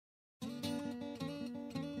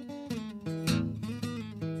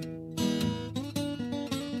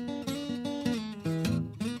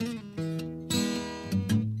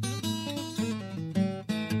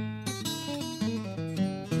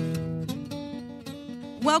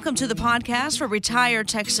Welcome to the podcast for Retire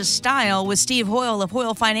Texas Style with Steve Hoyle of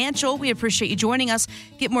Hoyle Financial. We appreciate you joining us.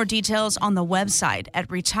 Get more details on the website at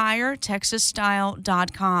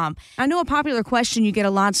retiretexasstyle.com. I know a popular question you get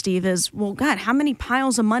a lot, Steve, is, well, God, how many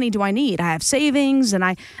piles of money do I need? I have savings, and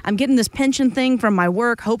I'm getting this pension thing from my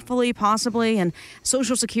work, hopefully, possibly, and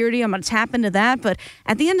Social Security, I'm going to tap into that. But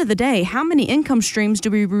at the end of the day, how many income streams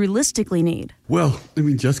do we realistically need? Well,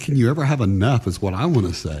 Jess, can you ever have enough is what I want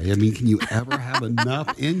to say. Can you ever have enough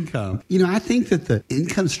income? I think that the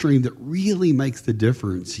income stream that really makes the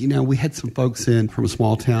difference, we had some folks in from a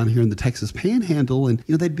small town here in the Texas Panhandle, and,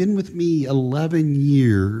 they'd been with me 11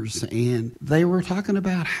 years, and they were talking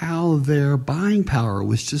about how their buying power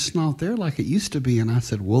was just not there like it used to be. And I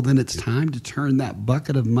said, well, then it's time to turn that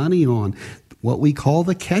bucket of money on, what we call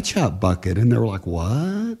the catch-up bucket. And they were like,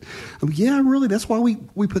 what? Yeah, really, that's why we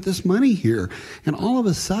put this money here. And all of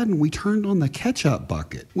a sudden, we turned on the catch-up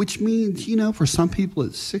bucket, which means, for some people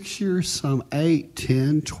it's 6 years, some 8,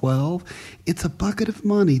 10, 12. It's a bucket of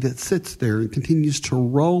money that sits there and continues to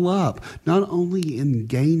roll up, not only in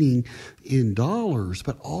gaining in dollars,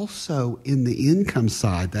 but also in the income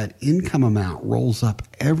side. That income amount rolls up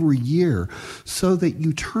every year so that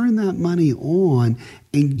you turn that money on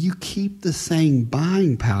and you keep the same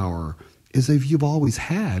buying power as if you've always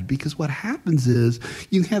had. Because what happens is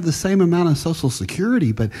you have the same amount of Social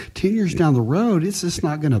Security, but 10 years down the road, it's just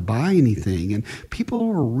not going to buy anything. And people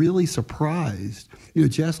are really surprised.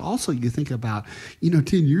 Jess, also you think about, 10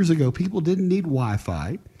 years ago, people didn't need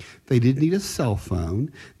Wi-Fi. They didn't need a cell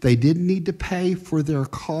phone. They didn't need to pay for their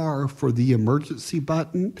car for the emergency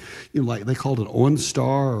button. Like they called it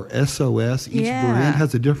OnStar or SOS. Each brand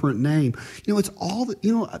has a different name. It's all that,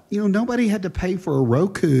 nobody had to pay for a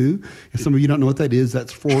Roku. If some of you don't know what that is,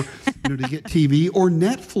 that's for, to get TV, or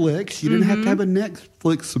Netflix. You didn't have to have a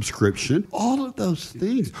Netflix subscription. All of those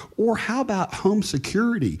things. Or how about home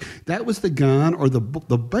security? That was the gun or the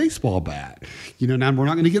baseball bat. Now we're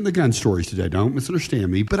not going to get in the gun stories today. Don't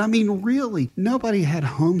misunderstand me. But really, nobody had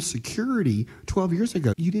home security 12 years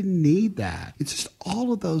ago. You didn't need that. It's just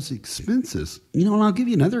all of those expenses. And I'll give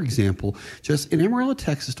you another example. Just in Amarillo,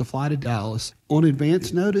 Texas, to fly to Dallas on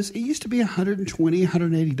advance notice, it used to be $120,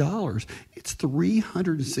 $180. It's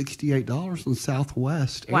 $368 on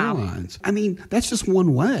Southwest Airlines. That's just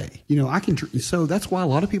one way. So that's why a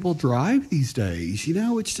lot of people drive these days.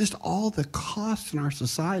 It's just all the costs in our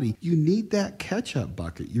society. You need that catch-up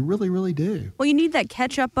bucket. You really, really do. Well, you need that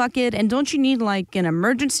catch-up bucket, and don't you need like an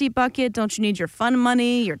emergency bucket? Don't you need your fund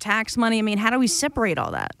money, your tax money? How do we separate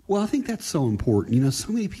all that? Well, I think that's so important.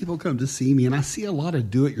 So many people come to see me, and I see a lot of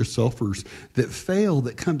do-it-yourselfers that fail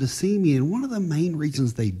that come to see me, and one of the main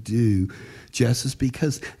reasons they do, Jess, is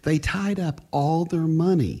because they tied up all their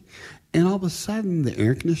money. And all of a sudden, the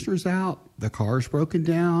air conditioner's out, the car's broken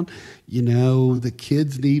down, the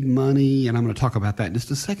kids need money, and I'm going to talk about that in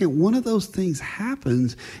just a second. One of those things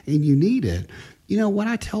happens, and you need it. What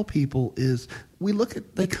I tell people is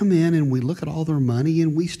they come in and we look at all their money,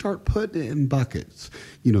 and we start putting it in buckets.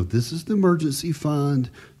 This is the emergency fund.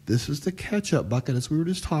 This is the catch-up bucket, as we were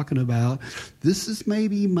just talking about. This is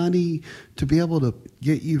maybe money to be able to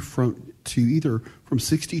get you either from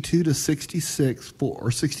 62 to 66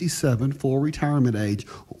 or 67, full retirement age,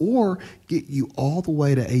 or get you all the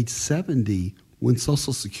way to age 70 when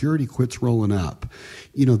Social Security quits rolling up.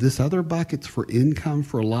 This other bucket's for income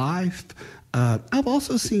for life. I've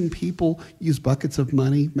also seen people use buckets of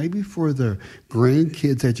money, maybe for their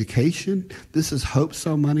grandkids' education. This is hope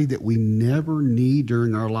so money that we never need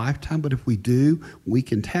during our lifetime, but if we do, we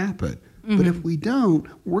can tap it. Mm-hmm. But if we don't,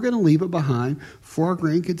 we're going to leave it behind for our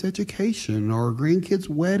grandkids' education or our grandkids'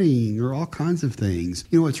 wedding or all kinds of things.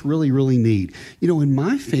 It's really, really neat. In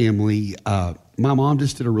my family, my mom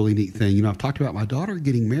just did a really neat thing. I've talked about my daughter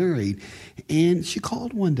getting married, and she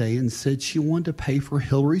called one day and said she wanted to pay for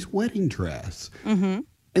Hillary's wedding dress. Mm-hmm.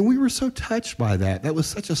 And we were so touched by that. That was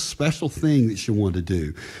such a special thing that she wanted to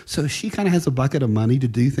do. So she kind of has a bucket of money to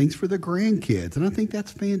do things for the grandkids. And I think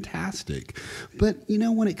that's fantastic. But,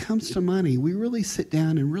 when it comes to money, we really sit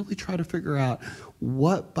down and really try to figure out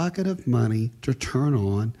what bucket of money to turn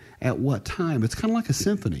on at what time. It's kind of like a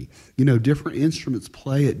symphony. Different instruments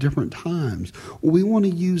play at different times. Well, we want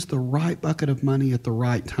to use the right bucket of money at the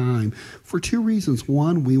right time for two reasons.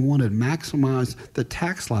 One, we want to maximize the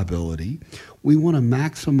tax liability. We want to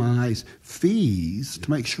maximize fees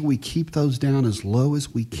to make sure we keep those down as low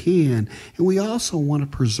as we can. And we also want to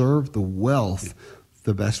preserve the wealth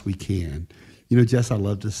the best we can. Jess, I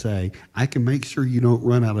love to say, I can make sure you don't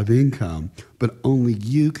run out of income, but only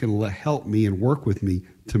you can help me and work with me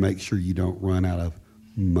to make sure you don't run out of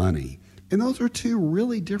money. And those are two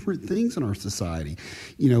really different things in our society.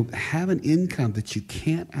 Have an income that you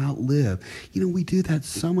can't outlive. We do that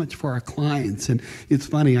so much for our clients. And it's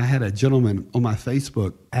funny, I had a gentleman on my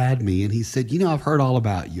Facebook add me, and he said, I've heard all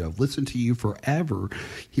about you. I've listened to you forever.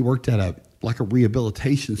 He worked at a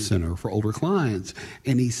rehabilitation center for older clients.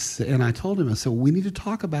 And I told him, I said, well, we need to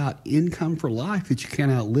talk about income for life that you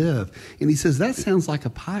can't outlive. And he says, that sounds like a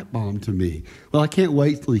pipe bomb to me. Well, I can't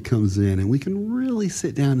wait till he comes in and we can really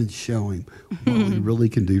sit down and show him what we really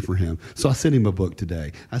can do for him. So I sent him a book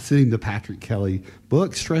today. I sent him the Patrick Kelly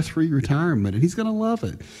book, Stress-Free Retirement, and he's going to love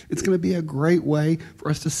it. It's going to be a great way for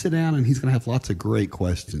us to sit down, and he's going to have lots of great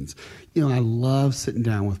questions. I love sitting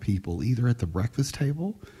down with people, either at the breakfast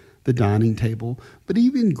table, the dining table, but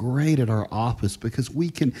even great at our office, because we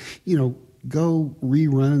can, go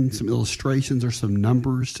rerun some illustrations or some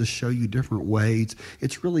numbers to show you different ways.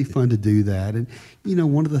 It's really fun to do that. And,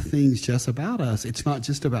 one of the things, Jess, about us, it's not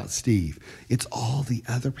just about Steve. It's all the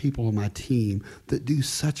other people on my team that do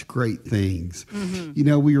such great things.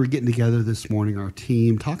 Mm-hmm. We were getting together this morning, our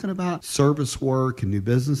team, talking about service work and new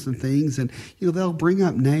business and things. And, they'll bring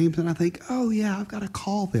up names and I think, oh, yeah, I've got to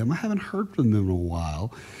call them. I haven't heard from them in a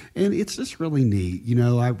while. And it's just really neat.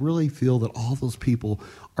 I really feel that all those people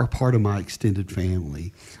are part of my extended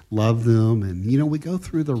family. Love them. And, we go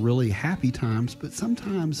through the really happy times, but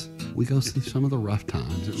sometimes we go through some of the rough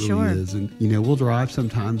times. It really is. And, we'll drive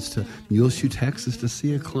sometimes to Muleshoe, Texas to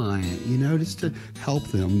see a client, just to help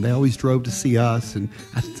them. They always drove to see us. And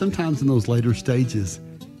sometimes in those later stages,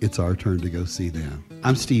 it's our turn to go see them.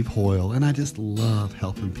 I'm Steve Hoyle, and I just love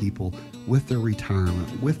helping people with their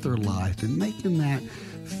retirement, with their life, and making that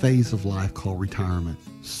phase of life called retirement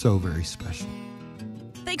so very special.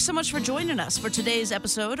 Thanks so much for joining us for today's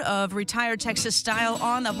episode of Retire Texas Style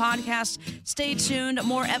on the podcast. Stay tuned.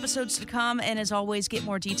 More episodes to come. And as always, get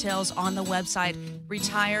more details on the website,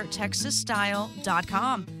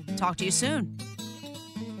 retiretexasstyle.com. Talk to you soon.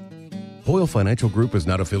 Hoyle Financial Group is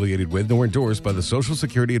not affiliated with nor endorsed by the Social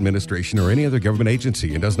Security Administration or any other government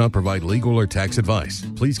agency and does not provide legal or tax advice.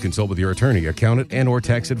 Please consult with your attorney, accountant, and or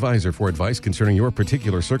tax advisor for advice concerning your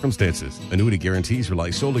particular circumstances. Annuity guarantees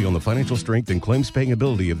rely solely on the financial strength and claims-paying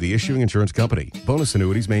ability of the issuing insurance company. Bonus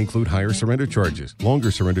annuities may include higher surrender charges,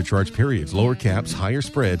 longer surrender charge periods, lower caps, higher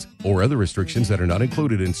spreads, or other restrictions that are not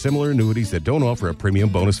included in similar annuities that don't offer a premium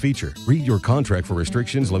bonus feature. Read your contract for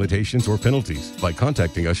restrictions, limitations, or penalties. By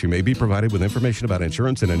contacting us, you may be provided with information about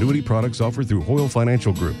insurance and annuity products offered through Hoyle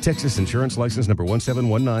Financial Group. Texas Insurance License Number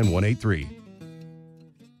 1719183.